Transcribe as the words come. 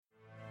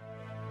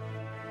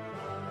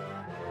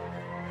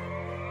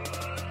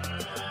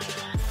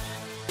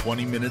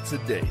20 minutes a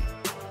day,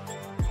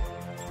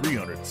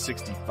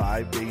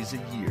 365 days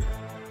a year.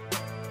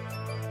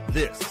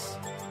 This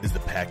is the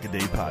Pack-A-Day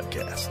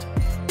Podcast.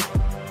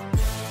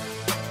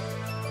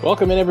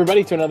 Welcome in,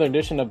 everybody, to another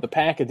edition of the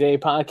Pack-A-Day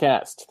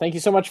Podcast. Thank you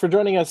so much for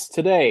joining us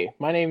today.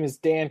 My name is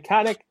Dan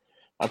Kotick.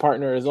 My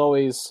partner, as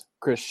always,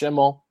 Chris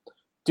Schimmel,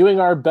 doing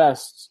our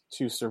best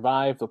to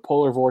survive the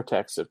polar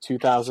vortex of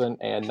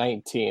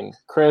 2019.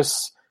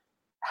 Chris,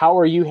 how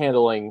are you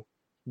handling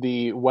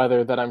the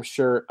weather that I'm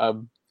sure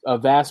a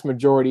vast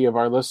majority of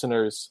our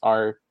listeners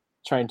are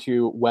trying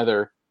to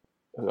weather,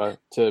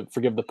 to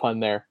forgive the pun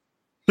there?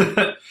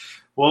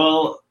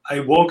 Well,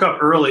 I woke up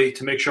early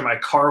to make sure my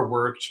car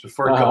worked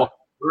before going to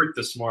work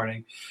this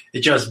morning.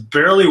 It just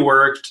barely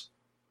worked,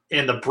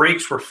 and the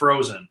brakes were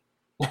frozen.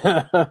 So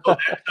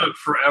that took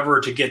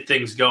forever to get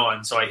things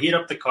going. So I heat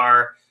up the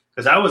car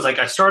because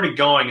I started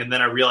going, and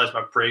then I realized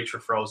my brakes were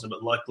frozen,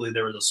 but luckily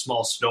there was a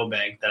small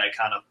snowbank that I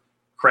kind of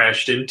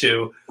crashed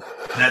into,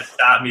 and that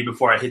stopped me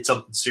before I hit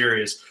something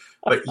serious.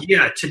 But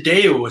yeah,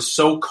 today it was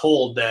so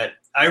cold that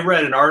I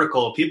read an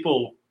article.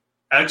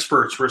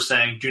 Experts were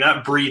saying, do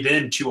not breathe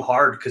in too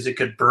hard because it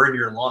could burn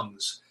your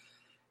lungs.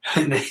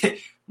 And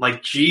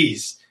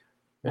geez,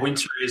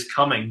 winter is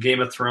coming. Game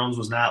of Thrones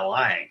was not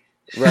lying.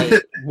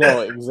 Right. No,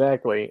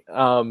 exactly.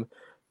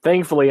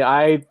 Thankfully,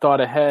 I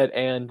thought ahead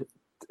and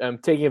I'm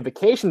taking a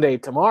vacation day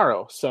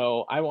tomorrow,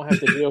 so I won't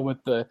have to deal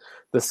with the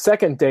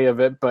second day of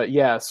it. But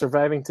yeah,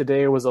 surviving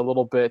today was a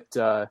little bit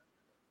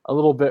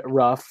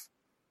rough.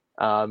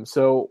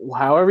 So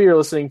however you're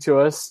listening to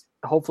us,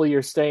 hopefully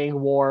you're staying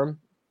warm.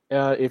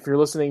 If you're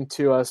listening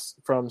to us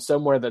from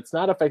somewhere that's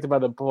not affected by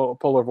the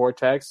polar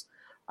vortex,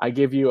 I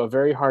give you a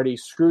very hearty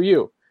screw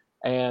you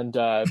and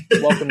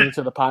welcome you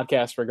to the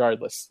podcast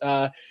regardless.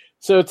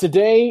 So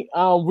today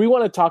we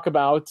want to talk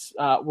about,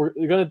 we're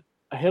going to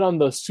hit on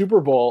the Super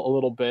Bowl a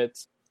little bit.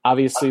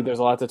 Obviously, there's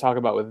a lot to talk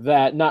about with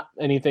that. Not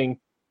anything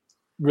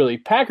really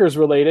Packers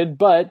related,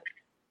 but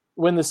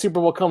when the Super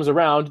Bowl comes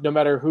around, no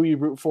matter who you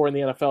root for in the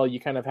NFL, you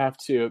kind of have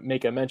to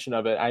make a mention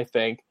of it, I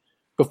think.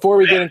 Before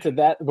we get into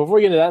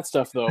that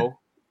stuff, though,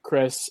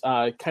 Chris,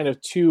 kind of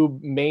two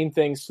main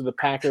things to the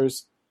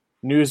Packers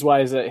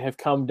news-wise that have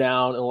come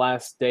down in the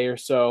last day or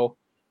so.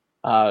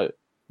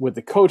 With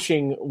the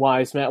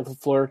coaching-wise, Matt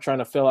LaFleur trying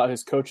to fill out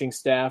his coaching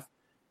staff.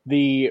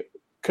 The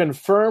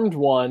confirmed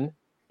one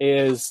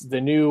is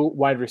the new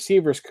wide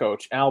receivers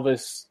coach,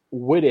 Alvis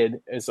Whitted,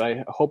 as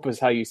I hope is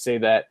how you say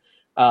that.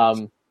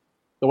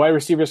 The wide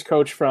receivers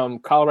coach from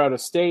Colorado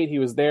State. He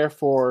was there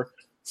for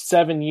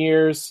 7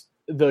 years.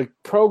 The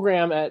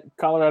program at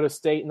Colorado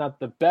State, not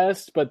the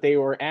best, but they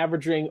were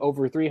averaging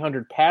over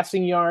 300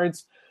 passing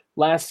yards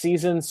last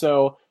season.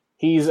 So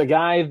he's a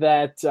guy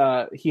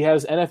that he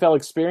has NFL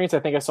experience.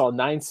 I think I saw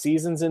 9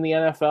 seasons in the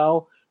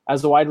NFL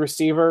as a wide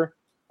receiver.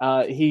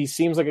 He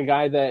seems like a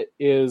guy that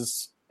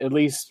is at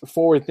least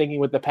forward-thinking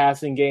with the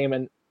passing game.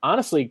 And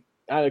honestly,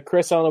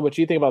 Chris, I don't know what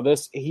you think about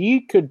this. He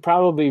could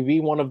probably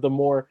be one of the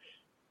more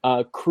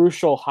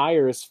crucial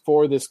hires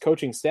for this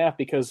coaching staff,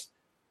 because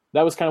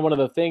that was kind of one of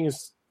the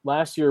things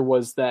last year,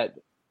 was that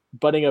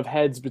butting of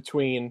heads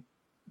between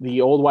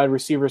the old wide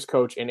receivers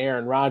coach and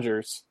Aaron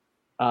Rodgers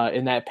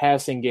in that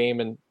passing game.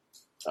 And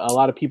a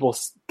lot of people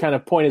kind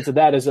of pointed to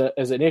that as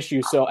an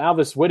issue. So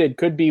Alvis Whitted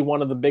could be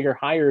one of the bigger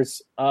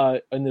hires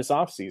in this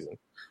offseason.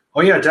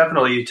 Oh, yeah,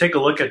 definitely. You take a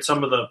look at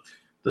some of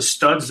the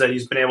studs that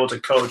he's been able to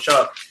coach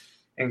up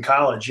in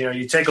college. You know,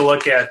 you take a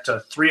look at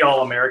 3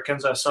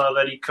 All-Americans I saw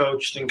that he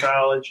coached in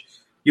college.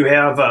 You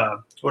have,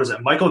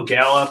 Michael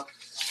Gallup.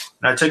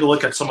 And I take a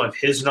look at some of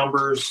his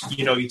numbers.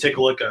 You know, you take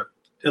a look at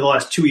in the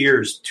last 2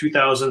 years,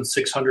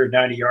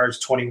 2,690 yards,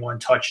 21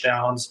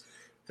 touchdowns.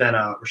 Then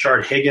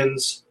Rashard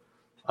Higgins,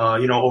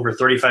 over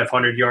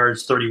 3,500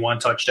 yards, 31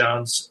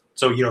 touchdowns.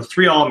 So,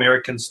 3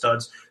 All-American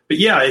studs. But,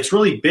 yeah, it's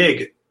really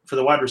big for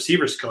the wide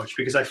receivers coach,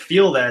 because I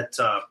feel that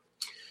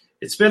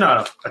it's been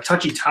a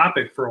touchy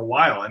topic for a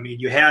while. I mean,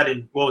 you had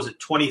in,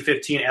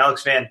 2015,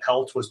 Alex Van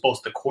Pelt was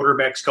both the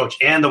quarterbacks coach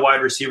and the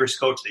wide receivers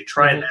coach. They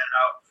tried that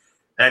out.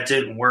 That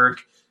didn't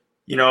work.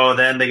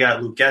 Then they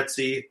got Luke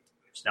Getsy,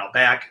 who's now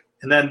back.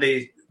 And then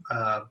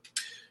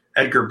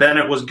Edgar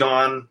Bennett was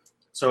gone.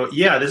 So,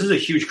 yeah, this is a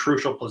huge,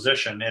 crucial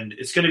position. And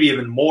it's going to be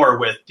even more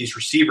with these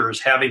receivers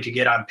having to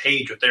get on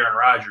page with Aaron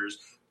Rodgers,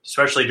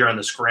 especially during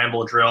the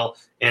scramble drill.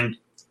 And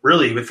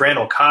really, with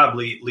Randall Cobb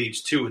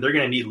leaves too, they're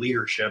going to need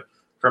leadership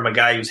from a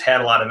guy who's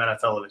had a lot of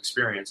NFL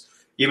experience.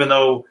 Even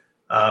though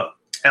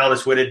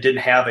Alvis Whitted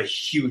didn't have a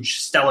huge,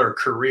 stellar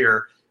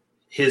career,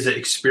 his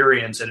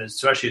experience, and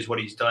especially what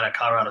he's done at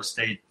Colorado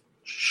State,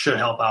 should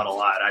help out a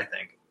lot, I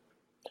think.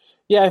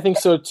 Yeah, I think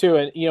so too.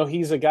 And,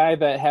 he's a guy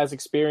that has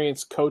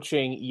experience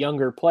coaching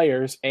younger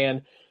players,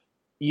 and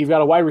you've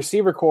got a wide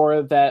receiver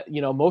core that,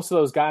 most of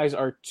those guys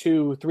are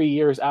 2-3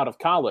 years out of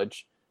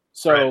college.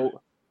 So, right.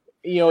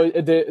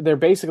 They're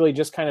basically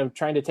just kind of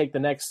trying to take the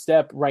next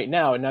step right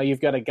now. And now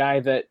you've got a guy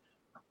that,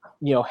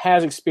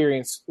 has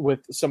experience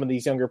with some of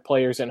these younger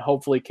players and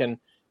hopefully can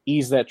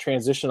ease that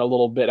transition a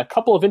little bit. A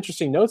couple of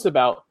interesting notes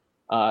about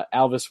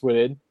Alvis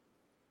Whitted.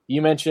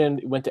 You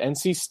mentioned went to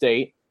NC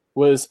State.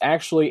 was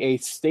actually a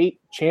state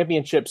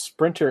championship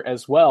sprinter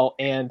as well,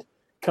 and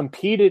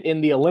competed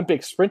in the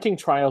Olympic sprinting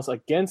trials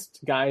against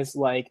guys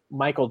like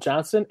Michael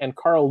Johnson and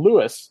Carl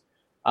Lewis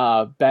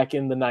back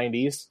in the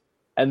 90s.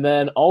 And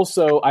then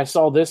also I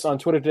saw this on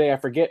Twitter today. I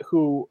forget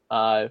who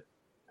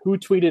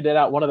tweeted it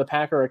out, one of the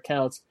Packer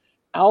accounts.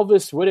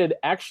 Alvis Whitted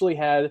actually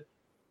had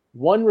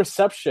one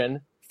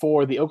reception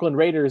for the Oakland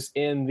Raiders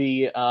in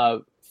the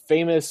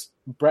famous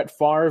Brett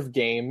Favre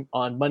game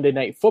on Monday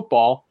Night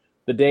Football,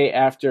 the day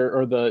after,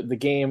 or the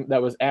game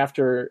that was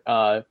after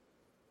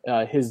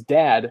his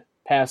dad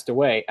passed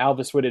away.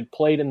 Alvis Whitted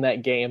played in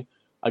that game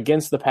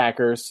against the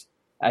Packers.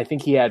 I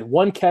think he had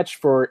one catch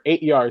for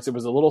 8 yards. It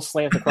was a little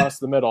slant across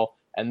the middle,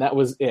 and that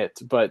was it.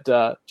 But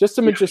just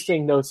some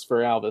interesting notes for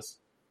Alvis.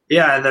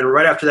 Yeah, and then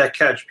right after that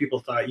catch, people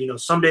thought,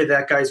 someday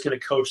that guy's going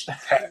to coach the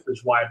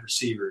Packers wide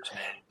receivers.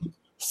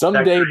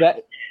 Someday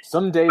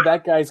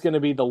that guy's going to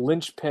be the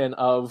linchpin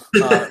of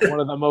one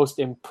of the most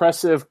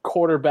impressive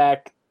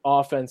quarterback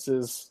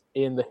offenses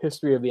in the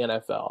history of the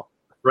NFL.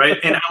 Right,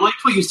 and I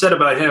liked what you said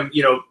about him.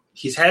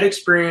 He's had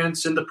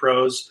experience in the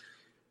pros.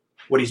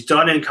 What he's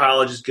done in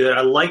college is good.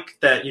 I like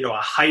that, a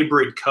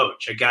hybrid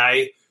coach, a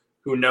guy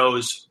who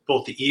knows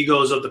both the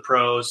egos of the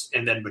pros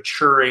and then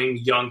maturing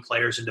young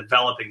players and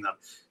developing them.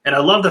 And I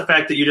love the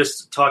fact that you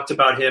just talked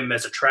about him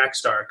as a track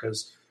star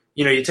because,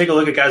 you take a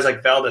look at guys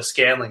like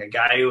Valdez-Scantling, a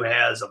guy who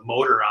has a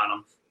motor on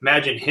him.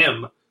 Imagine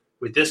him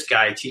with this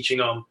guy teaching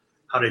him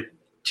how to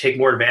take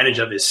more advantage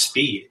of his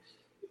speed.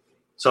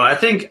 So I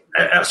think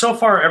so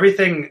far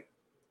everything,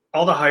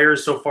 all the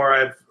hires so far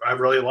I've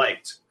really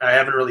liked. I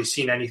haven't really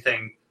seen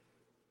anything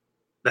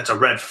that's a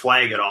red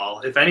flag at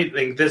all. If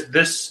anything,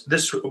 this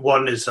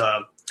one is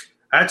I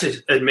have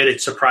to admit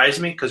it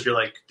surprised me because you're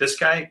like, this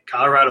guy,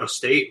 Colorado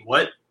State,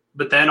 what?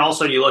 But then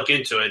also you look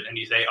into it and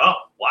you say, oh,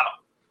 wow.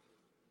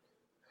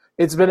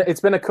 It's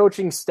been a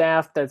coaching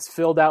staff that's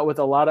filled out with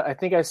a lot of. I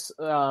think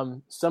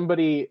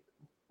somebody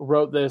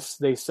wrote this.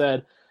 They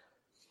said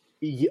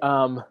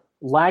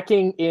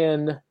lacking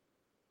in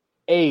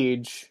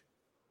age,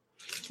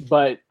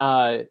 but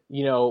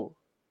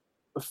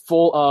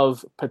full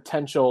of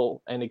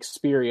potential and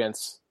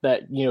experience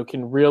that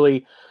can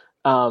really.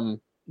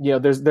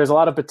 There's a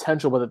lot of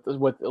potential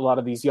with a lot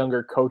of these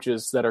younger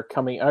coaches that are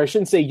coming. Or I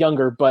shouldn't say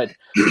younger, but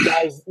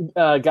guys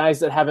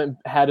that haven't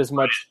had as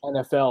much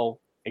NFL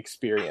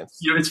experience.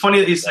 It's funny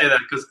that you say that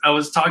because I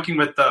was talking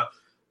with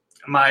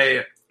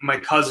my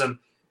cousin,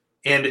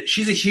 and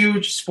she's a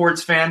huge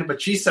sports fan, but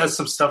she says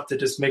some stuff that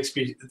just makes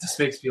me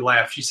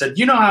laugh. She said,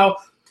 how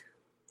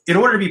in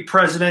order to be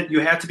president, you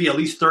have to be at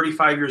least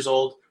 35 years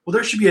old. Well,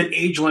 there should be an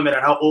age limit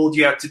on how old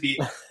you have to be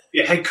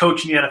a head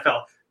coach in the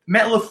NFL.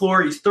 Matt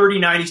LaFleur, he's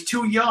 39. He's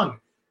too young. I'm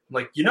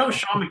like,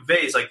 Sean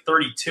McVay is like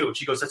 32. And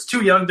she goes, that's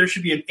too young. There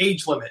should be an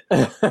age limit.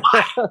 Like,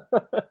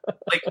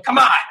 come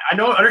on. I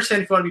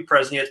understand if you want to be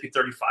president, you have to be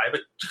 35.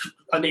 But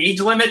an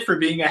age limit for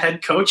being a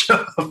head coach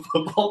of a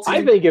football team?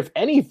 I think if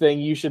anything,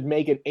 you should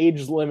make an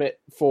age limit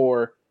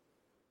for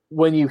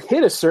when you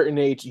hit a certain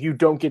age, you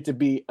don't get to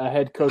be a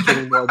head coach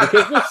anymore.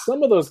 Because there's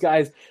some of those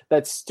guys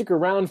that stick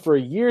around for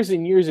years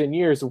and years and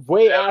years,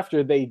 way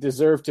after they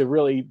deserve to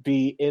really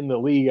be in the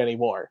league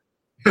anymore.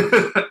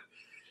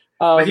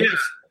 I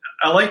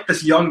like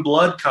this young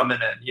blood coming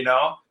in,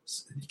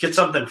 get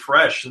something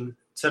fresh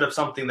instead of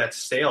something that's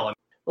stale.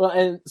 Well,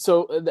 and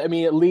so,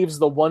 it leaves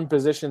the one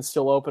position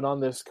still open on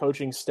this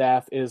coaching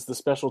staff is the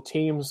special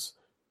teams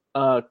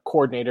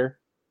coordinator.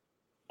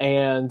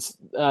 And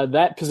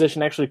that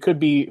position actually could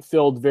be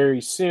filled very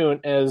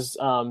soon as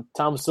Tom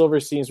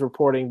Silverstein's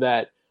reporting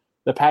that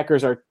the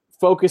Packers are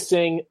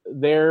focusing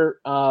their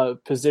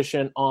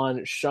position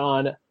on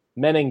Sean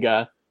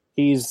Meninga.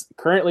 He's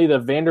currently the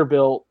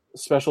Vanderbilt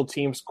special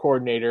teams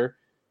coordinator.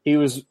 He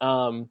was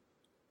an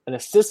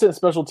assistant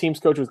special teams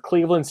coach with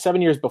Cleveland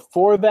 7 years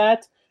before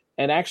that.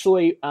 And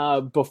actually,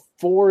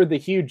 before the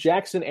Hugh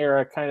Jackson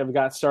era kind of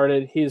got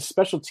started, his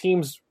special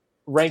teams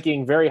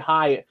ranking very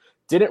high,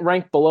 didn't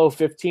rank below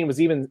 15, was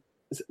even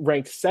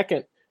ranked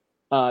second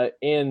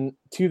in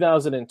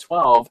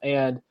 2012,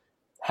 and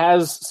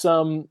has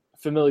some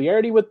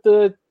familiarity with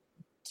the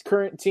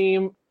current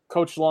team,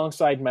 coached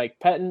alongside Mike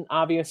Pettin,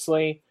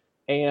 obviously,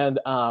 and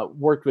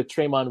worked with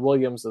Traymon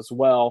Williams as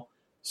well.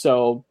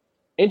 So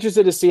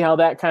interested to see how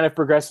that kind of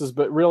progresses,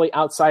 but really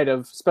outside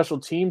of special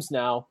teams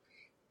now,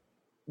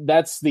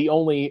 that's the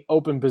only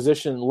open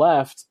position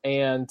left.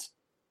 And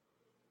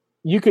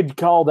you could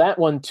call that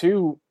one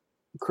too,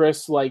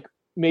 Chris, like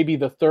maybe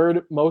the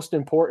third most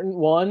important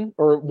one,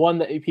 or one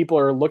that people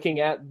are looking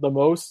at the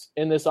most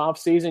in this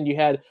offseason. You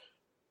had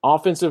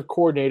offensive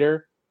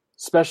coordinator,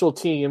 special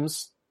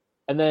teams,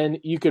 and then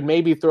you could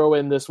maybe throw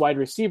in this wide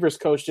receivers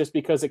coach just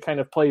because it kind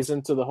of plays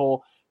into the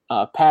whole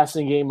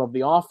passing game of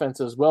the offense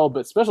as well.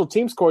 But special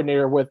teams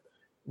coordinator with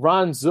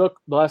Ron Zook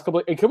the last couple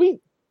of – and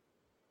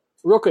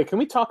can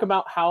we talk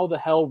about how the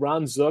hell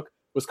Ron Zook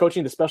was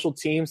coaching the special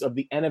teams of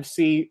the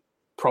NFC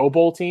Pro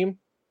Bowl team?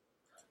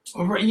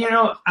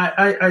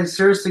 I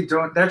seriously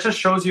don't – that just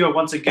shows you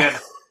once again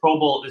Pro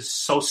Bowl is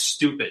so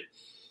stupid.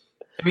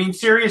 I mean,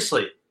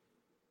 seriously.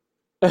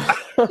 I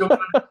don't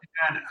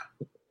understand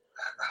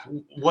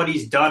what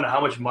he's done,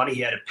 how much money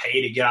he had to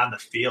pay to get on the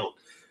field.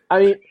 I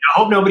mean, I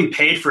hope nobody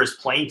paid for his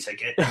plane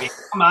ticket. I mean,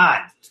 come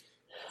on.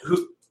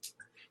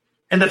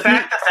 And the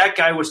fact that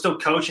guy was still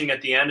coaching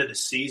at the end of the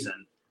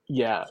season.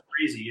 Yeah.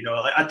 Crazy.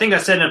 Like, I think I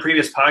said in a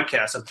previous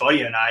podcast, a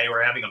buddy and I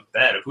were having a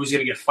bet of who's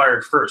going to get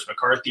fired first,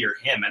 McCarthy or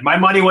him. And my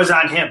money was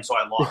on him, so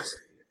I lost.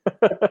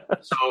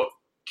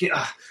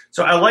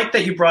 So I like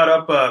that you brought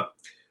up,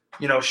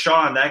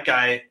 Sean, that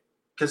guy,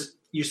 because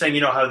you're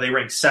saying, how they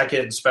ranked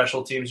second in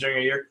special teams during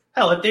a year.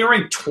 Hell, if they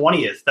ranked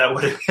 20th, that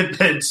would have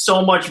been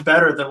so much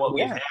better than what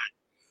we've had.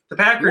 The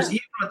Packers,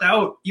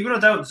 even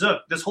without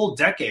Zook, this whole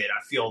decade,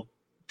 I feel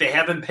they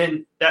haven't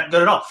been that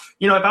good at all.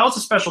 If I was a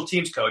special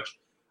teams coach,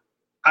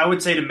 I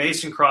would say to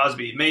Mason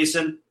Crosby,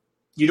 Mason,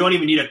 you don't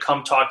even need to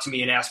come talk to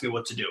me and ask me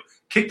what to do.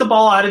 Kick the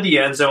ball out of the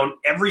end zone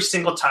every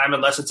single time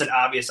unless it's an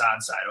obvious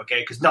onside,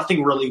 okay? Because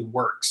nothing really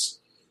works.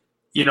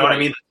 You know what I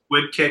mean?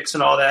 Squid kicks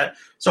and all that.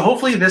 So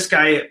hopefully this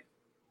guy,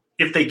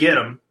 if they get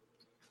him,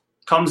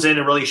 comes in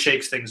and really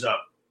shakes things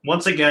up.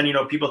 Once again,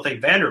 people think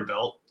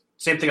Vanderbilt.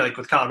 Same thing like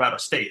with Colorado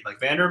State, like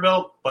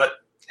Vanderbilt. But,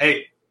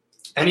 hey,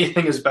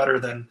 anything is better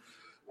than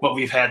what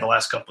we've had the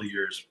last couple of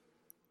years.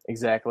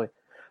 Exactly.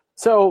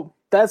 So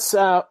that's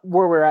where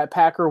we're at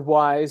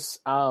Packer-wise.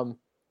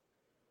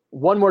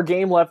 One more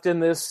game left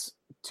in this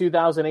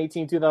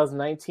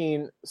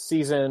 2018-2019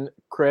 season,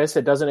 Chris.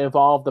 It doesn't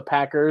involve the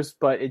Packers,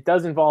 but it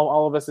does involve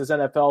all of us as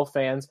NFL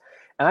fans.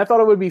 And I thought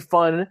it would be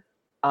fun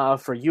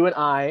for you and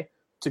I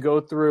to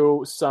go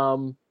through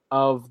some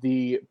of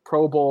the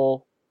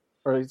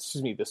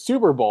the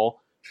Super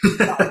Bowl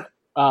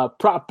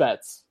prop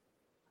bets.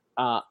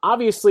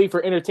 Obviously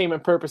for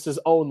entertainment purposes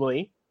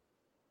only,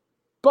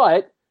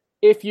 but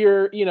if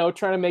you're,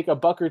 trying to make a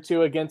buck or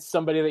two against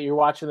somebody that you're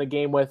watching the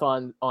game with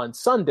on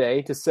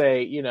Sunday to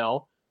say,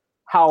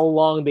 how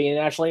long the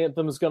national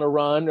anthem is going to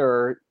run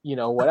or,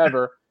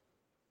 whatever,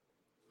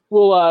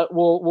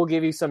 we'll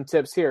give you some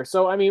tips here.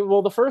 So,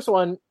 the first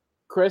one,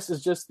 Chris,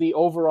 is just the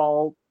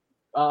overall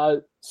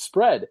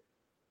spread.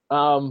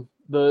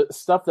 The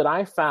stuff that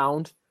I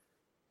found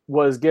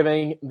was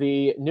giving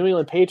the New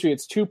England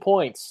Patriots 2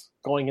 points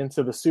going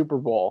into the Super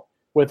Bowl,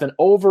 with an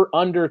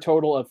over-under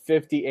total of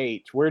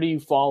 58. Where do you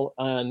fall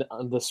on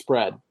the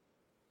spread?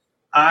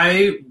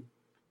 I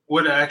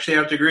would actually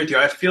have to agree with you.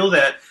 I feel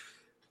that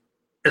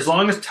as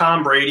long as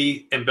Tom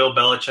Brady and Bill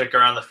Belichick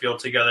are on the field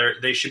together,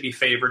 they should be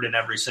favored in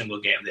every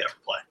single game they ever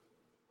play,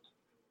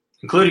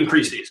 including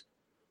preseason.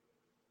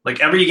 Like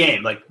every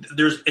game. Like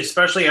there's,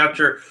 especially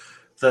after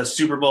the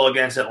Super Bowl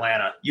against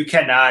Atlanta, you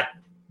cannot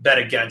bet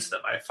against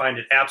them. I find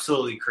it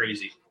absolutely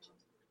crazy.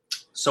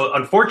 So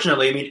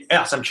unfortunately,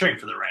 yes, I'm cheering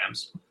for the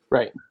Rams.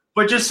 Right.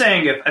 But just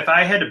saying, if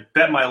I had to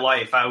bet my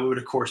life, I would,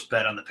 of course,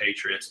 bet on the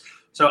Patriots.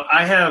 So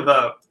I have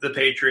the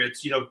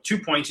Patriots. 2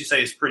 points you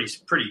say is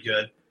pretty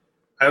good.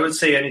 I would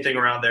say anything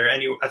around there.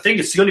 I think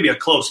it's going to be a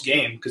close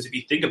game because if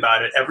you think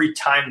about it, every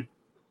time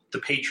the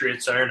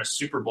Patriots are in a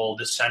Super Bowl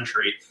this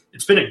century,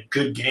 it's been a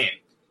good game.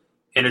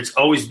 And it's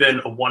always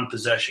been a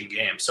one-possession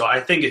game. So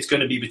I think it's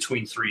going to be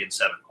between 3 and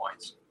 7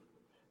 points.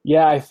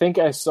 Yeah, I think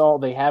I saw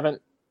they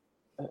haven't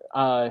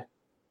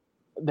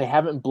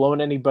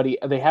blown anybody.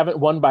 They haven't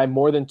won by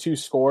more than 2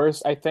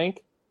 scores, I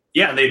think.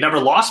 Yeah, and they've never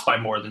lost by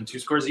more than 2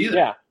 scores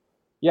either.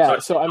 Yeah. So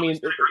it's a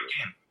great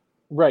game.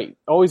 Right,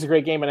 always a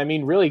great game,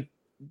 and really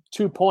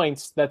 2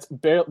 points. That's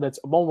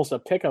almost a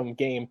pick'em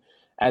game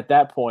at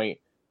that point.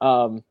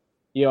 I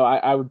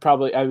would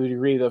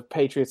agree the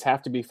Patriots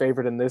have to be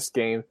favored in this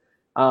game.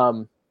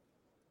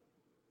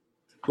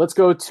 Let's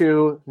go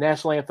to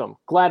national anthem.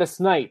 Gladys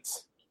Knight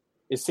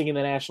is singing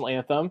the national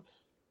anthem.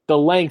 The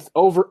length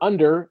over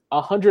under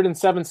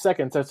 107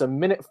 seconds. That's a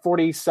minute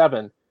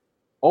 47.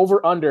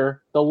 Over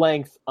under the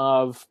length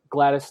of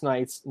Gladys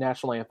Knight's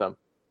national anthem.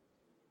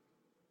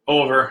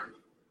 Over.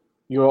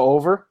 You go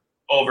over?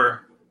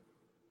 Over.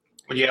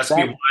 When you ask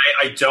me why,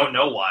 I don't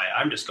know why.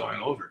 I'm just going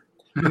over.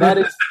 That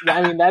is,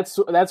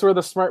 that's where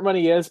the smart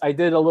money is. I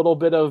did a little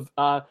bit of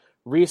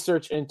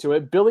research into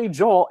it. Billy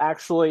Joel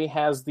actually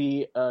has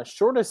the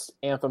shortest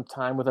anthem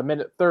time with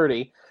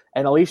 1:30,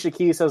 and Alicia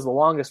Keys has the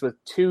longest with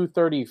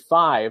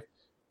 2:35.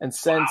 And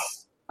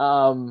since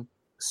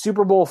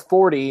Super Bowl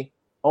 40,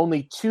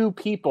 only 2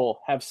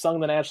 people have sung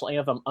the national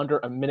anthem under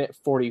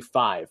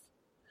 1:45.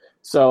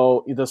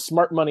 So the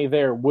smart money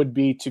there would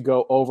be to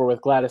go over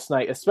with Gladys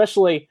Knight,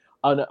 especially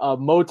a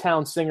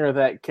Motown singer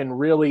that can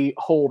really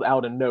hold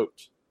out a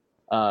note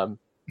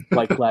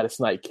like Gladys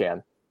Knight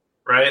can.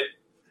 Right.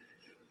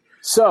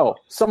 So,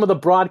 some of the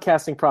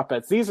broadcasting prop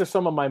bets. These are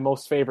some of my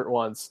most favorite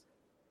ones.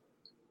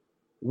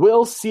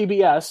 Will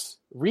CBS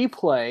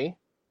replay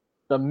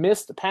the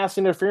missed pass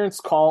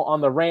interference call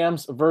on the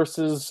Rams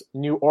versus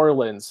New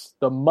Orleans?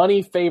 The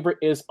money favorite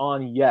is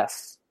on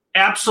yes.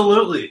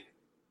 Absolutely.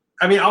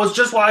 I was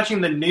just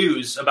watching the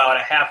news about a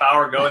half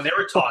hour ago, and they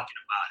were talking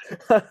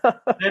about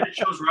it. Then it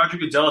shows Roger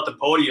Goodell at the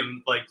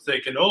podium,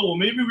 thinking, "Oh, well,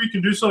 maybe we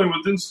can do something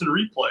with instant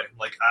replay."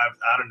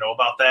 I don't know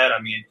about that.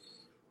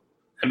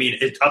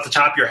 Off the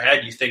top of your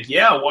head, you think,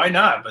 yeah, why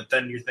not? But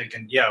then you're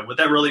thinking, yeah, would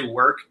that really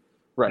work?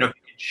 Right. If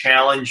you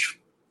challenge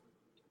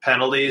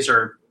penalties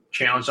or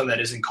challenge something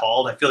that isn't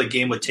called, I feel the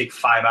game would take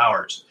 5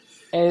 hours.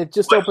 And it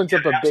just opens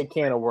up a big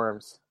can of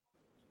worms.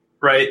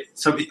 Right.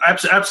 So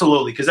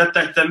absolutely, because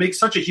that makes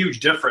such a huge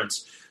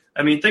difference.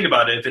 I mean, think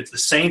about it. If it's the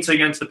Saints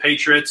against the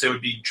Patriots, it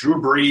would be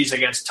Drew Brees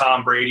against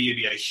Tom Brady. It'd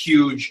be a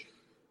huge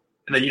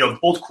 – and then,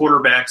 both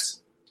quarterbacks,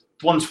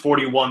 one's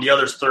 41, the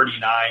other's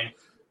 39,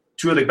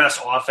 two of the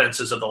best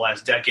offenses of the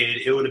last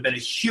decade. It would have been a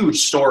huge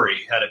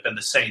story had it been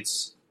the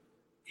Saints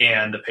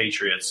and the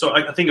Patriots. So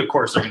I think, of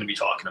course, they're going to be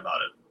talking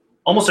about it.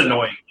 Almost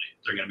annoyingly,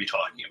 they're going to be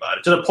talking about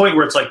it, to the point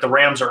where it's like the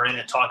Rams are in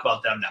it. Talk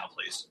about them now,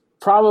 please.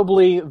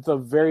 Probably the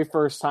very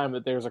first time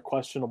that there's a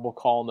questionable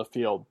call in the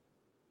field,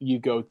 you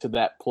go to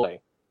that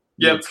play.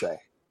 Yep. Say.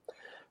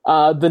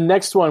 The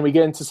next one, we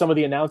get into some of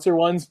the announcer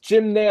ones.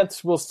 Jim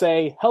Nantz will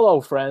say,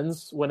 "Hello,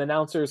 friends," when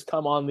announcers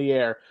come on the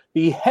air.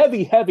 The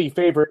heavy, heavy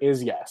favorite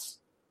is yes.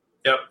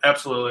 Yep,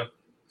 absolutely.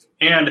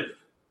 And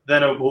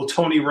then will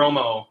Tony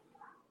Romo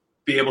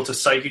be able to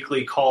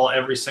psychically call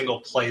every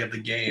single play of the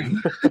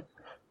game?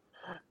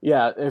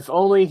 Yeah, if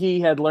only he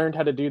had learned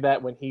how to do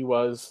that when he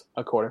was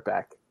a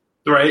quarterback.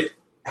 Right.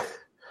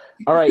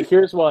 All right,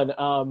 here's one.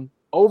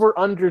 Over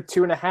under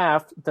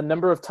 2.5, the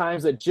number of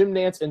times that Jim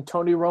Nantz and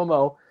Tony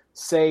Romo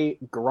say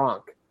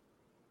Gronk.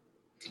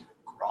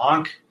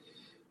 Gronk?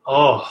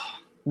 Oh.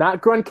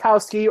 Not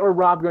Gronkowski or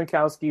Rob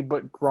Gronkowski,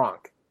 but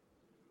Gronk.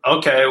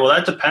 Okay, well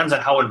that depends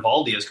on how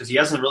involved he is, because he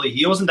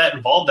wasn't that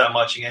involved that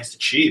much against the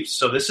Chiefs.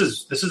 So this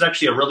is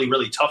actually a really,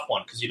 really tough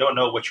one, because you don't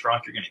know which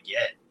Gronk you're going to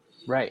get.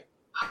 Right.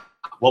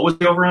 What was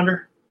the over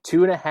under?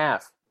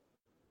 2.5.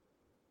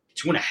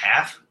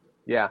 2.5?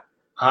 Yeah.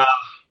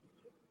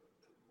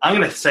 I'm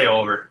going to say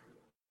over.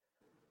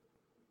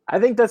 I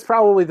think that's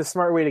probably the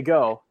smart way to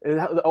go.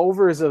 The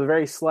over is a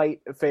very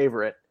slight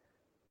favorite.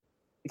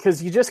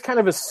 Because you just kind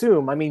of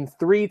assume,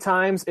 3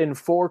 times in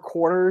 4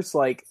 quarters,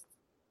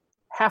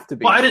 have to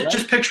be. Well, I didn't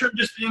just picture him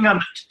just being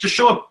just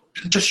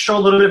show a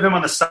little bit of him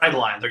on the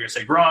sideline. They're going to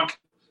say Gronk.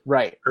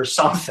 Right. Or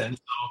something.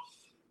 So,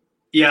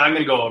 yeah, I'm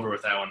going to go over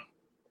with that one.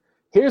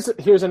 Here's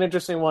an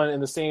interesting one in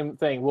the same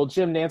thing. Will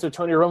Jim Nantz or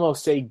Tony Romo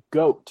say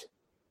GOAT?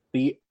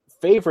 The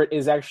favorite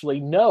is actually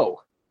no.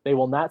 They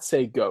will not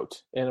say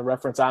GOAT, in a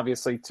reference,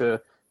 obviously,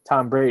 to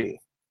Tom Brady.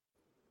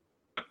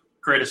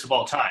 Greatest of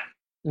all time.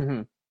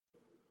 Mm-hmm.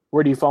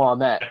 Where do you fall on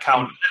that?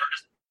 Account,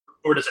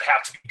 or does it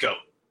have to be GOAT?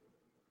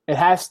 It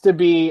has to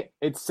be.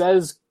 It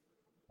says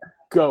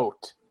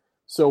GOAT,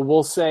 so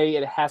we'll say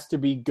it has to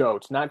be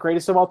GOAT. Not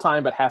greatest of all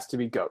time, but has to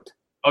be GOAT.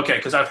 Okay,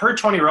 because I've heard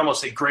Tony Romo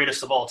say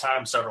greatest of all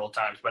time several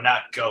times, but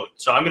not GOAT.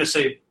 So I'm going to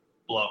say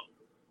blow.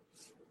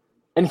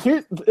 And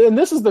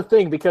this is the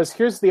thing, because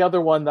here's the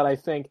other one that I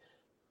think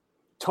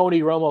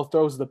Tony Romo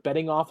throws the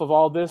betting off of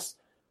all this.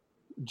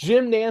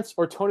 Jim Nantz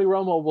or Tony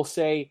Romo will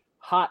say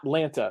Hot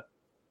Lanta.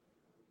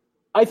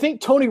 I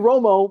think Tony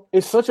Romo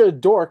is such a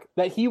dork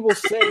that he will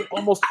say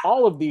almost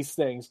all of these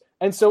things.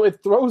 And so it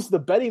throws the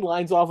betting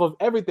lines off of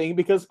everything,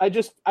 because I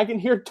can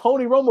hear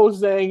Tony Romo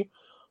saying,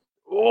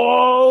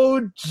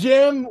 "Oh,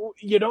 Jim,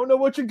 you don't know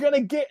what you're going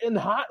to get in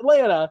Hot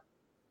Atlanta."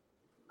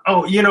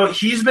 Oh,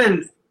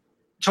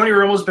 Tony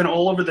Romo's been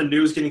all over the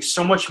news, getting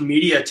so much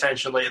media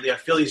attention lately. I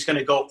feel he's going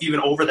to go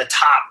even over the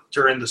top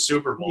during the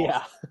Super Bowl.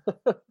 Yeah.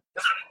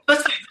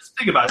 Let's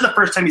think about it. It's the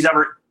first time he's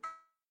ever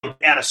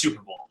at a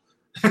Super Bowl.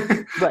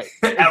 Right.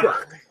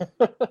 Ever. Think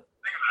about it.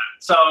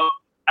 So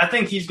I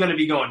think he's going to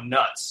be going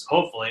nuts,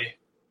 hopefully.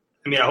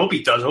 I hope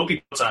he does. I hope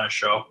he puts on a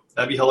show.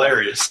 That'd be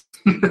hilarious.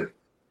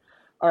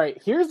 All right,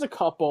 here's a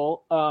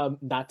couple,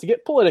 not to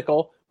get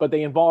political, but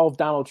they involve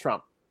Donald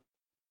Trump.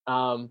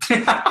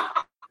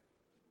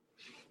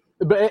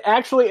 But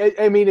actually,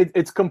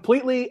 it's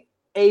completely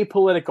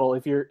apolitical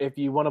if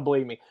you want to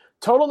believe me.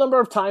 Total number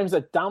of times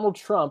that Donald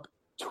Trump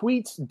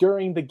tweets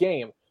during the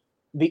game.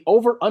 The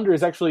over-under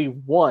is actually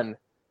 1.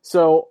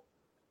 So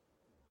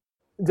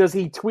does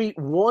he tweet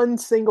one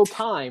single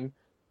time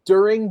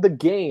during the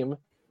game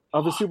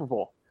of the Super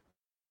Bowl?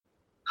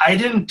 I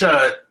didn't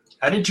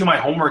do my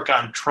homework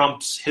on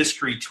Trump's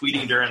history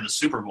tweeting during the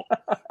Super Bowl.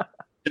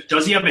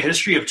 Does he have a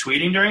history of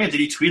tweeting during it? Did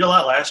he tweet a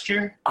lot last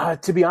year?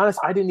 To be honest,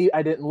 I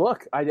didn't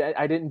look. I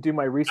didn't do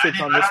my research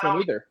on this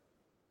one either.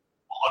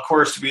 Well, of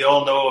course, we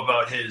all know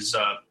about his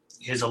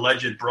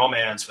alleged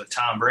bromance with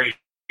Tom Brady.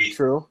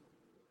 True.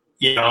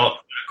 Of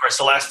course,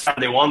 the last time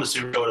they won the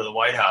Super Bowl to the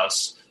White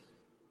House.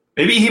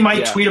 Maybe he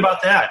might tweet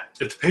about that.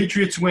 If the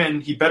Patriots win,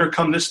 he better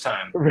come this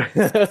time.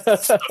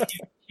 So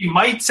he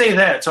might say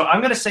that. So I'm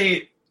going to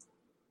say,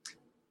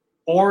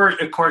 or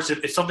of course,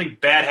 if something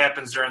bad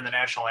happens during the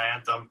national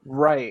anthem,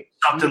 right,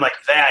 something like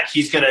that,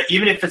 he's going to,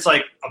 even if it's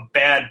like a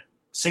bad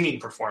singing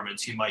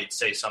performance, he might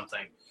say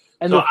something.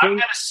 And so I'm going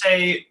to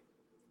say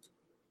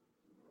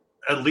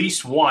at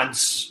least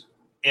once,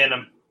 and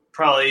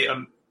probably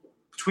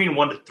between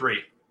 1 to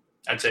 3.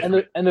 I'd say.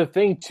 And the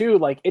thing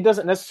too, it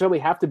doesn't necessarily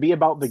have to be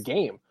about the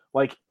game.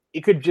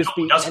 It could just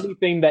be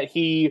anything that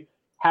he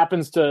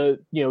happens to,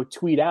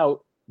 tweet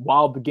out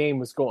while the game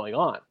was going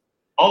on.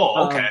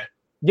 Oh, okay.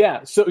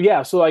 Yeah, so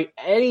like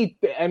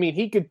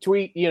he could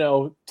tweet,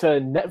 to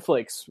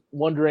Netflix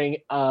wondering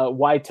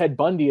why Ted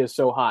Bundy is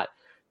so hot.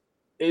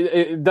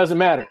 It doesn't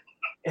matter.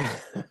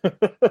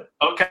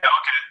 Okay.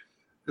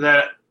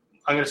 That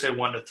I'm gonna say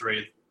 1 to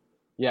 3.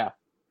 Yeah.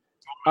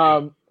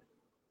 I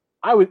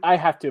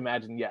have to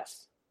imagine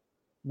yes.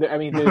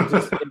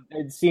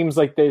 It seems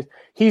like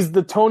he's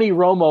the Tony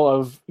Romo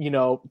of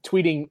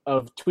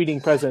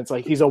tweeting presidents.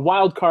 Like he's a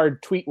wild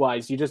card tweet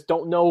wise. You just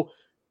don't know.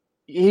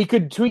 He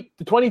could tweet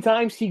 20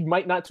 times. He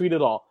might not tweet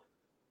at all.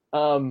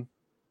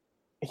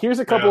 Here's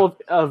a couple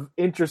of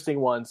interesting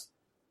ones.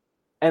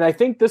 And I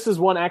think this is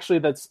one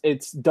actually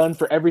it's done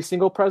for every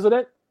single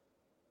president.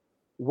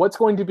 What's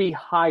going to be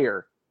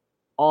higher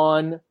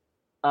on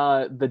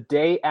the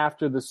day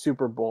after the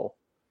Super Bowl?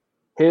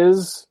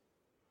 His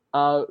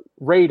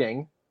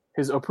rating,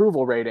 his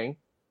approval rating,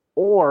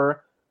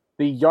 or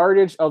the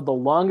yardage of the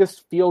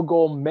longest field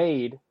goal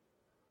made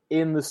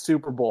in the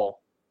Super Bowl?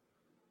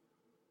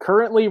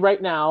 Currently,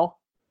 right now,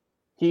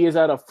 he is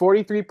at a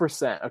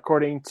 43%,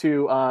 according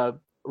to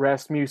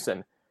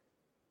Rasmussen.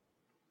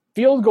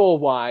 Field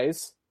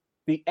goal-wise,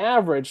 the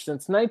average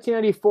since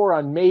 1994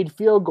 on made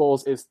field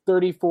goals is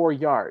 34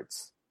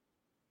 yards.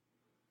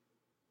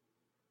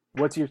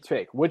 What's your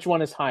take? Which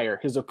one is higher,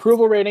 his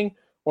approval rating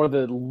or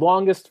the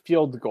longest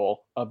field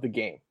goal of the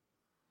game?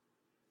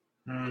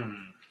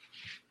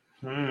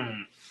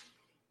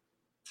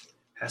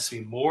 Has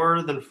to be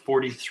more than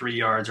 43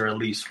 yards or at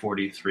least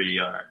 43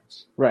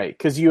 yards. Right,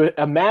 because you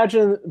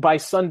imagine by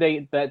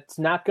Sunday that's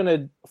not going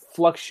to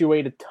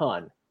fluctuate a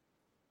ton.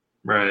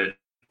 Right.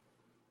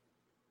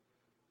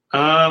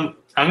 I'm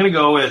going to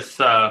go with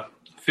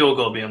field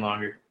goal being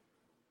longer.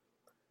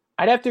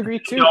 I'd have to agree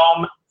too.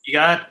 You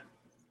got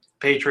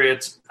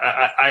Patriots.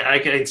 I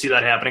can see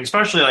that happening,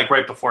 especially like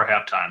right before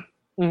halftime.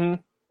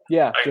 Mm-hmm.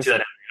 Yeah, I can see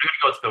that happening. I'm going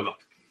to go with field goal.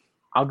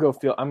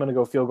 I'm going to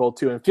go field goal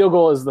too, and field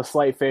goal is the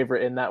slight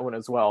favorite in that one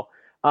as well.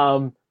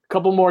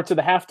 Couple more to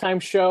the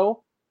halftime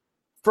show.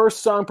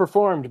 First song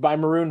performed by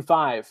Maroon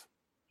 5.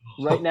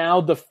 Right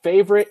now, the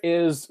favorite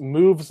is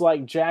 "Moves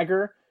Like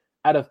Jagger."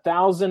 At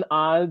 1,000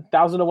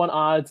 to 1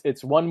 odds,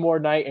 it's "One More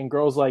Night" and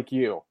 "Girls Like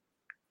You."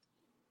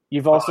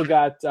 You've also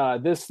got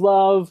 "This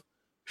Love,"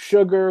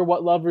 "Sugar,"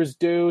 "What Lovers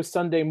Do,"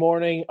 "Sunday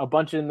Morning," a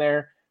bunch in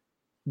there.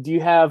 Do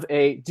you have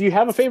a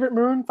favorite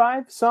Maroon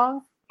 5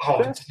 song?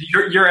 Oh,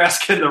 you're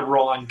asking the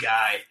wrong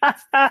guy.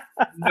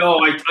 No,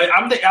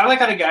 I'm the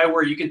kind of guy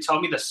where you can tell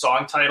me the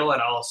song title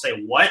and I'll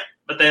say what,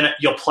 but then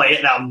you'll play it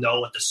and I'll know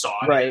what the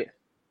song right. is.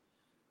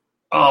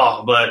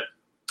 Oh, but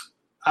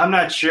I'm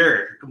not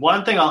sure.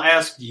 One thing I'll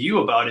ask you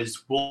about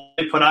is, will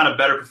they put on a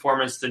better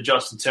performance than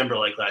Justin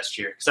Timberlake last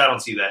year? Because I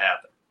don't see that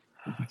happen.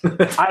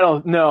 I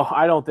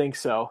don't think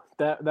so.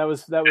 That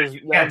was top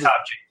JT.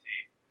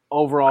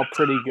 Overall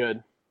pretty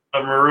good.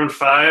 But Maroon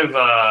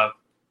 5.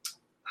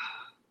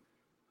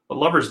 What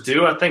Lovers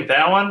Do, I think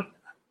that one.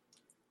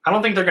 I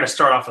don't think they're going to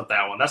start off with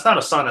that one. That's not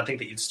a song I think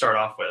that you'd start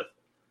off with.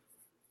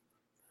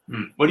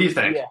 What do you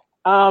think? Yeah.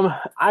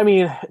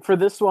 For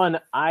this one,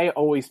 I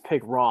always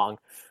pick wrong.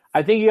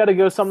 I think you got to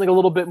go something a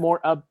little bit more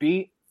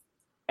upbeat,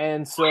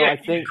 and so I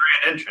think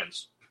grand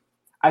entrance.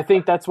 I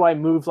think that's why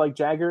 "Moves Like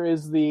Jagger"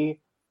 is the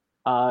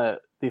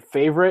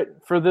favorite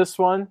for this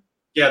one.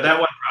 Yeah, that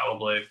one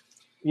probably.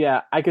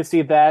 Yeah, I could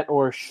see that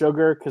or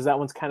 "Sugar" because that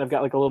one's kind of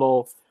got like a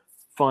little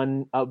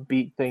fun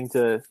upbeat thing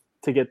to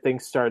get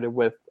things started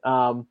with.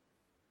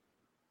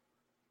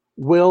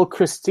 Will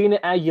Christina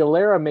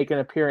Aguilera make an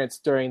appearance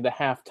during the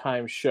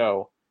halftime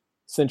show,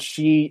 since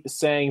she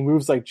sang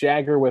 "Moves Like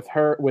Jagger" with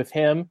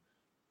him,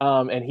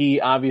 and he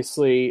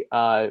obviously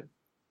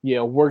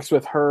works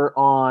with her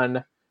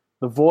on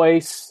The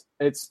Voice.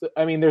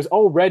 There's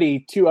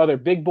already 2 other,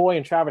 Big Boy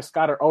and Travis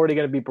Scott, are already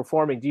going to be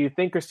performing. Do you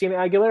think Christina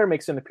Aguilera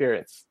makes an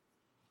appearance?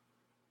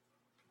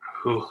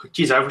 Oh,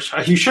 geez,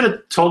 you should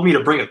have told me to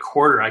bring a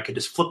quarter. I could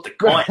just flip the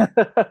coin.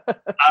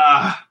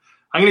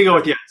 I'm going to go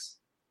with yes.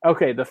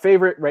 Okay, the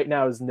favorite right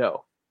now is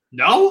no.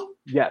 No?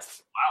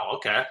 Yes. Wow,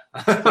 okay.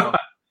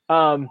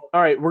 All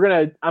right,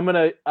 I'm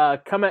gonna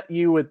come at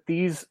you with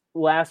these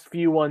last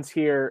few ones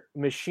here,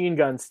 machine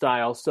gun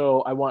style.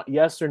 So I want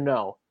yes or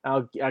no.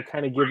 I'll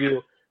kind of give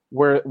you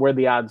where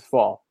the odds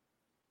fall.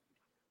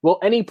 Will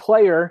any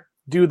player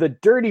do the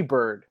Dirty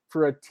Bird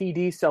for a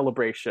TD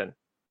celebration?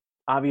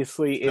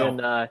 Obviously,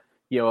 in a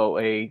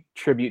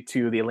tribute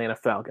to the Atlanta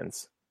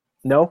Falcons.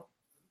 No.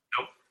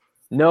 Nope.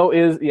 No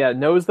is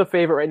the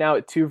favorite right now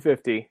at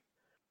 250.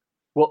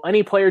 Will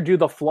any player do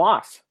the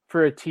floss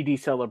for a TD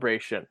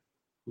celebration?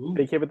 Ooh.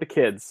 Big hit with the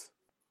kids.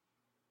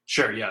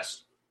 Sure,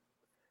 yes.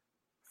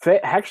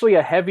 Actually,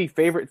 a heavy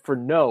favorite for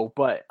no,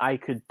 but I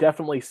could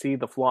definitely see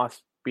the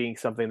floss being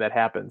something that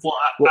happens. Well,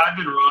 I've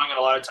been wrong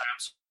a lot of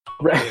times.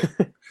 Right.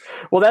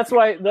 Well, that's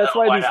why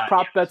these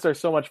prop bets are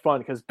so much fun,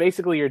 because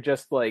basically you're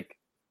just like,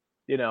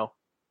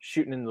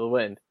 shooting into the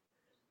wind.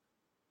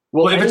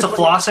 Well, if it's a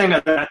flossing, I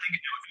think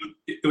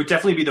it would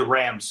definitely be the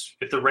Rams.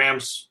 If the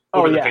Rams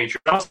over the Patriots,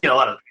 I don't see a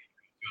lot of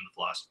doing the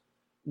floss.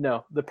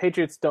 No, the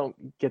Patriots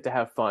don't get to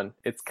have fun.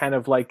 It's kind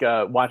of like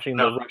watching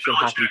the Russian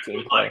hockey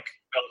team play. Like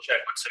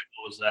Belichick would say,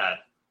 "What was that?"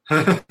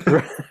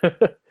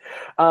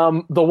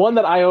 The one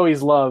that I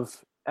always love,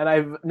 and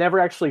I've never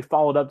actually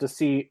followed up to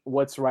see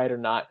what's right or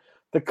not,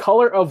 the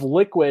color of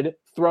liquid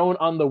thrown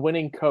on the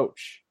winning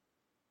coach.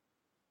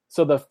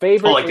 So the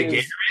favorite like is, the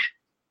Gatorade?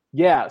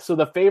 Yeah, so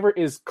the favorite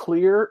is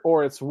clear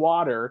or it's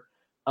water.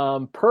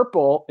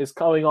 Purple is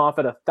coming off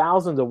at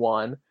 1,000 to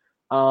 1.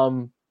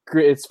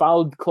 It's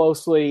followed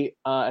closely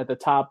at the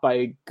top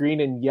by green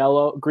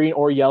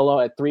or yellow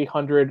at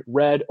 300.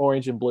 Red,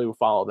 orange, and blue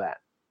follow that.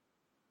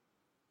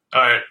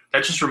 All right,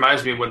 that just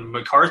reminds me when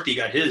McCarthy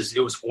got his, it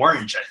was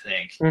orange, I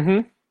think.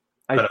 Mm-hmm.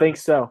 I think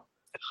so.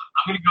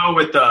 I'm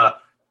gonna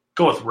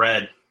go with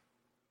red.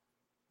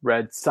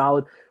 Red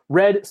solid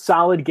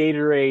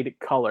Gatorade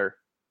color,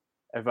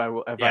 if I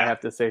have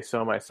to say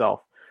so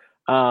myself.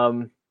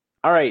 All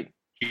right.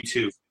 Me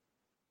too.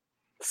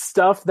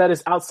 Stuff that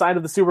is outside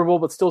of the Super Bowl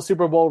but still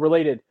Super Bowl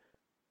related.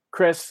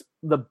 Chris,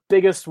 the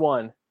biggest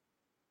one.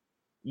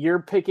 You're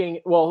picking.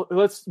 Well,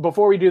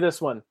 before we do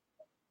this one,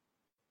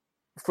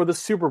 for the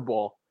Super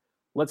Bowl,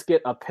 let's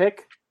get a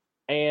pick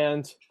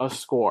and a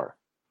score.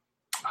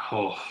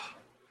 Oh,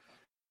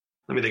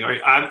 let me think.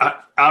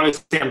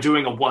 Obviously, I'm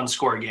doing a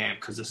one-score game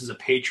because this is a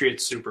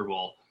Patriots Super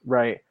Bowl.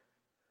 Right.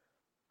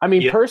 I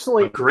mean, Yeah,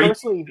 personally,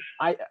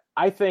 I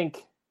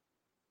think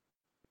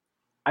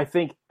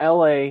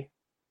LA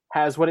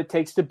has what it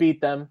takes to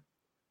beat them,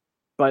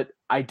 but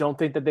I don't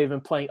think that they've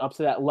been playing up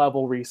to that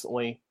level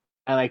recently,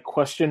 and I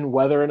question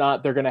whether or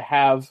not they're going to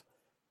have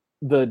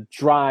the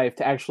drive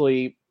to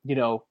actually,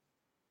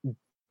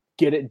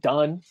 get it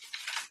done.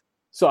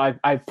 So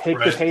I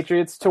picked the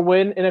Patriots to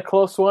win in a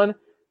close one.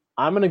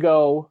 I'm going to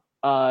go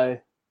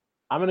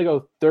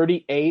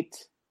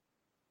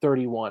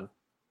 38-31.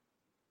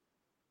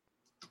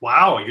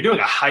 Wow, you're doing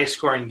a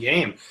high-scoring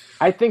game.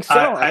 I think so.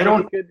 I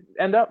think it could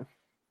end up.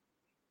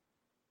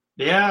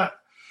 Yeah,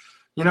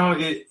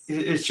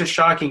 it's just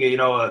shocking.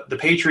 The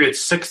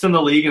Patriots, sixth in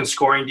the league in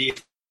scoring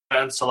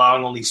defense,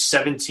 allowing only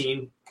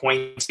 17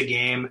 points a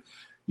game.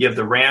 You have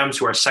the Rams,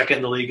 who are second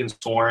in the league in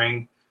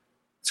scoring,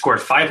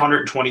 scored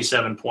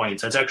 527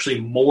 points. That's actually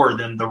more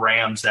than the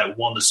Rams that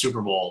won the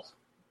Super Bowl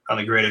on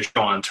the greatest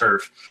show on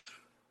turf.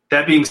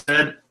 That being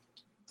said,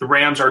 the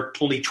Rams are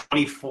only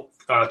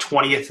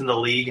 20th in the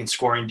league in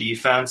scoring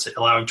defense,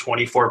 allowing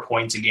 24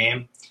 points a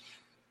game.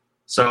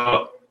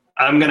 So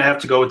I'm going to have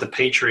to go with the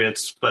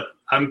Patriots, but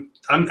I'm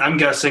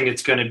guessing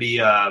it's going to be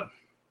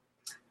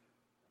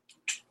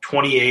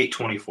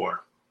 28-24.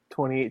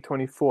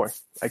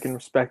 28-24. I can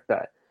respect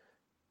that.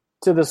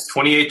 To this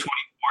 28-24,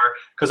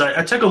 because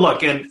I took a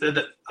look, and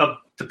the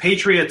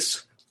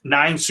Patriots'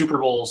 9 Super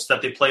Bowls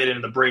that they played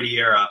in the Brady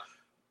era,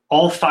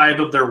 all 5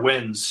 of their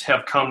wins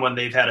have come when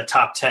they've had a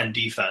top 10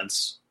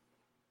 defense.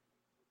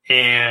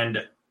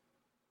 And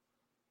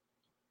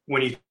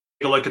when you take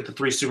a look at the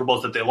 3 Super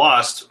Bowls that they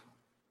lost,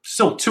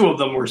 still 2 of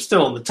them were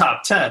still in the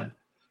top 10.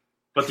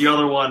 But the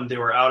other one, they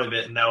were out of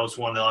it, and that was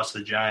one they lost to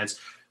the Giants.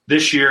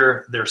 This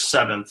year, they're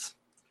 7th.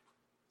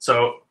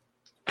 So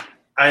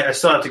I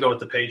still have to go with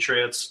the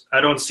Patriots. I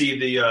don't see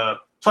the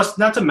plus,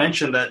 not to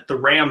mention that the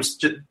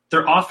Rams,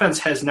 their offense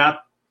has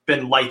not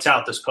been lights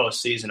out this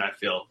postseason, I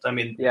feel. I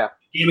mean,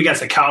 game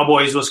against the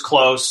Cowboys was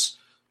close.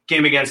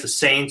 Game against the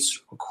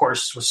Saints, of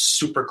course, was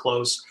super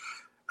close.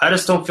 I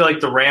just don't feel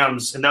like the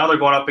Rams, and now they're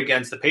going up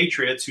against the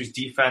Patriots, whose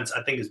defense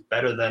I think is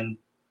better than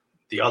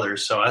the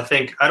others. So I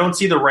don't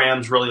see the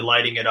Rams really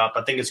lighting it up.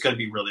 I think it's going to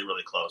be really,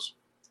 really close.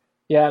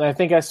 Yeah, and I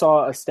think I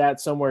saw a stat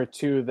somewhere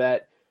too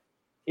that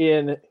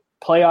in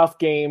playoff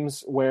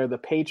games where the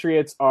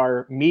Patriots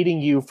are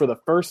meeting you for the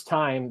first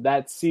time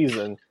that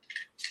season,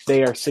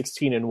 they are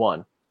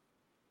 16-1.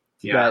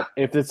 Yeah. That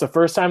if it's the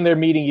first time they're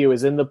meeting you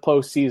is in the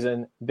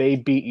postseason, they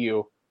beat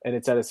you, and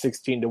it's at a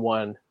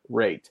 16-1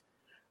 rate.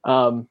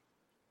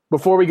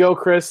 Before we go,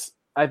 Chris,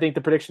 I think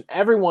the prediction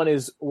everyone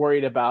is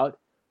worried about,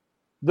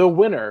 the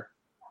winner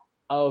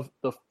of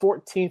the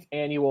 14th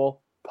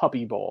annual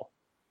Puppy Bowl.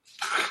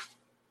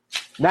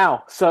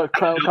 Now, so a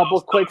couple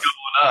of quick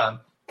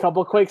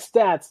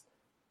stats.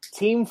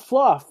 Team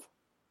Fluff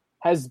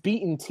has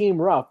beaten Team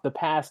Rough the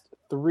past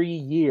 3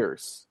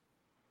 years,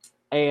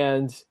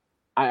 and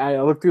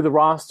I looked through the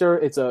roster.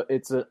 It's a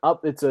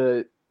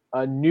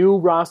new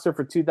roster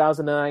for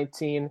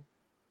 2019.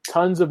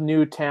 Tons of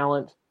new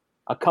talent.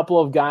 A couple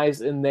of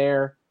guys in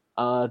there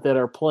that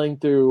are playing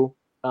through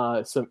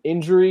some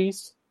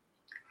injuries.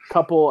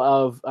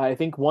 I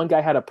think one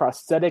guy had a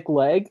prosthetic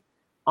leg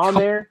on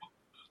there.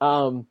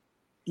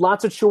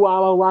 Lots of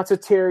Chihuahua, lots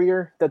of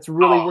Terrier. That's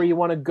really where you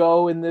want to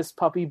go in this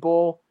Puppy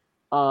Bowl.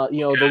 The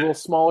little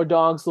smaller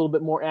dogs, a little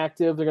bit more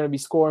active. They're going to be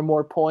scoring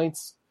more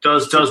points.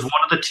 Does one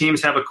of the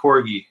teams have a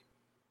Corgi?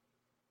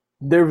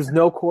 There was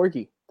no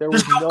Corgi.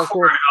 There's no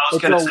Corgi.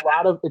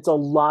 It's a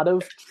lot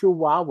of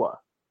Chihuahua.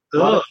 A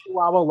lot of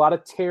Chihuahua, a lot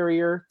of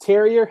Terrier.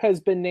 Terrier has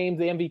been named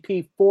the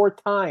MVP 4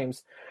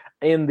 times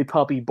in the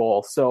Puppy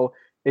Bowl, so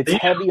it's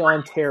heavy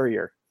on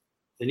Terrier.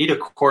 They need a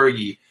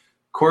Corgi.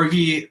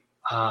 Corgi, if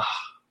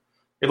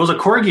it was a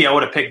Corgi, I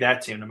would have picked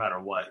that team no matter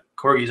what.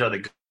 Corgis are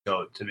the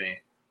GOAT to me.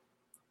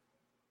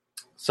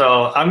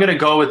 So I'm going to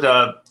go with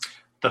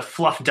the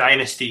Fluff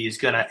dynasty is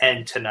going to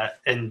end tonight,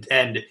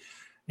 and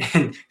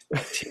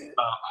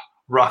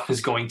Ruff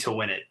is going to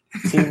win it.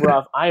 Team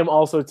Ruff. I am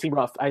also Team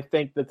Ruff. I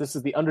think that this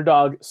is the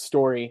underdog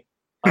story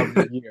of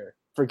the year.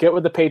 Forget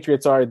what the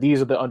Patriots are.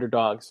 These are the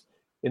underdogs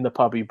in the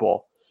Puppy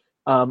Bowl.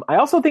 I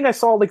also think I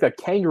saw like a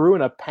kangaroo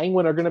and a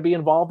penguin are going to be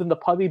involved in the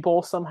Puppy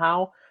Bowl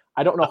somehow.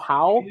 I don't know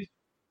how,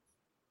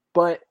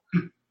 but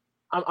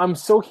I'm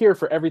so here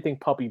for everything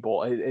Puppy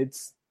Bowl.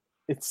 It's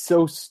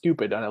so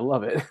stupid and I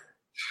love it.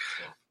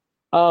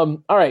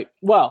 All right.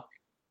 Well,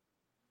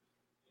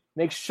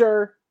 make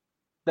sure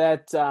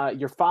that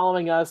you're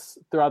following us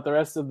throughout the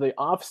rest of the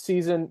off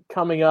season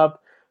coming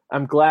up.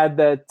 I'm glad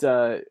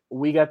that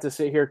we got to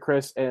sit here,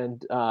 Chris,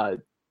 and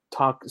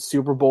talk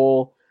Super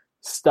Bowl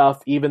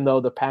stuff, even though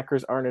the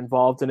Packers aren't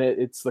involved in it.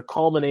 It's the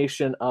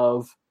culmination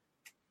of,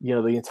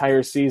 the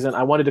entire season.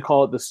 I wanted to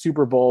call it the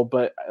Super Bowl,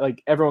 but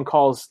like everyone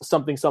calls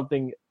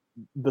something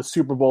the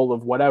Super Bowl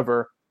of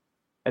whatever,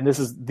 and this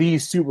is the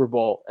Super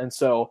Bowl. And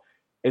so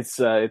it's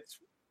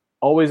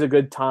always a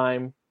good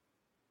time.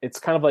 It's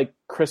kind of like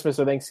Christmas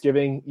or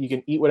Thanksgiving. You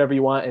can eat whatever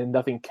you want and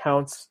nothing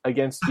counts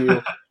against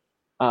you.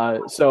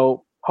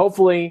 So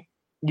hopefully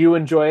you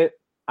enjoy it.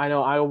 I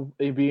know I will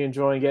be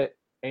enjoying it,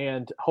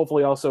 and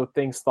hopefully also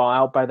things thaw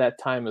out by that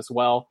time as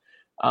well.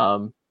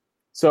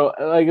 So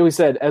like we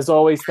said, as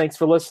always, thanks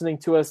for listening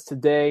to us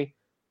today.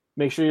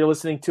 Make sure you're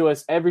listening to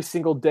us every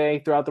single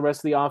day throughout the rest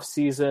of the off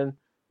season.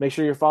 Make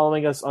sure you're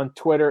following us on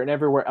Twitter and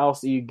everywhere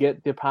else that you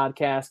get the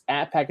podcast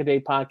at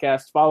Pack-A-Day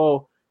Podcast.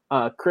 Follow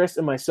Chris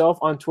and myself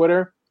on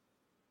Twitter.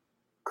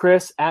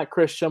 Chris at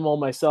Chris Schimmel,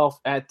 myself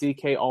at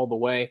DK All the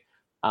Way.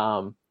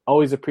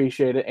 Always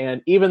appreciate it.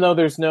 And even though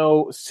there's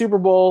no Super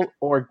Bowl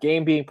or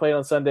game being played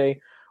on Sunday,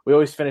 we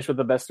always finish with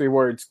the best three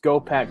words: Go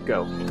Pack,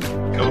 go.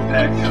 Go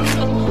Pack, go.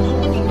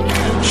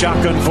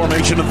 Shotgun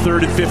formation of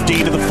 3rd and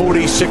 15 to the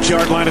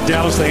 46-yard line of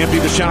Dallas. They empty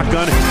the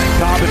shotgun.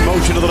 Cobb in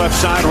motion to the left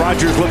side.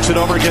 Rodgers looks it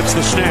over, gets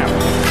the snap.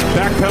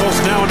 Backpedals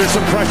now under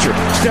some pressure.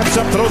 Steps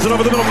up, throws it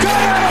over the middle.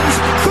 Got Adams!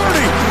 30,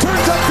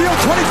 turns upfield,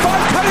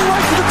 25, cutting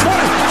right to the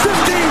 20,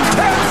 15,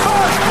 10,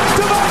 5.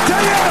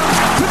 Devontae Adams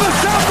to the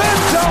south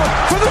end zone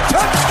for the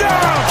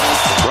touchdown!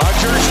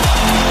 Rodgers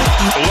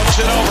looks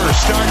it over,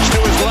 Starks to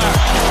his left.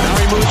 Now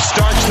he moves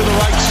Starks to the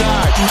right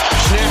side.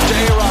 Snap to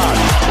A-Rod.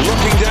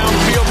 Looking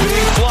downfield,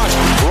 being flushed.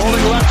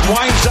 Rolling left,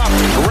 winds up.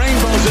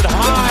 Rainbows it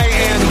high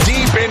and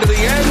deep into the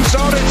end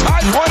zone. It's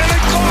high pointed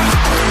and caught.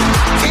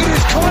 It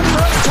is caught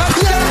for a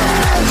touchdown.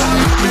 Yes!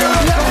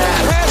 A miracle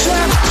pass.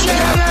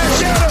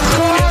 Yes!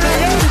 Caught in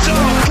the end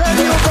zone. Can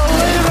you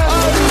believe it?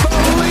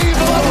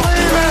 Unbelievable.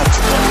 Believe it.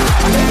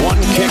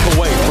 One kick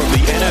away from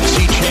the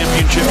NFC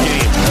Championship game.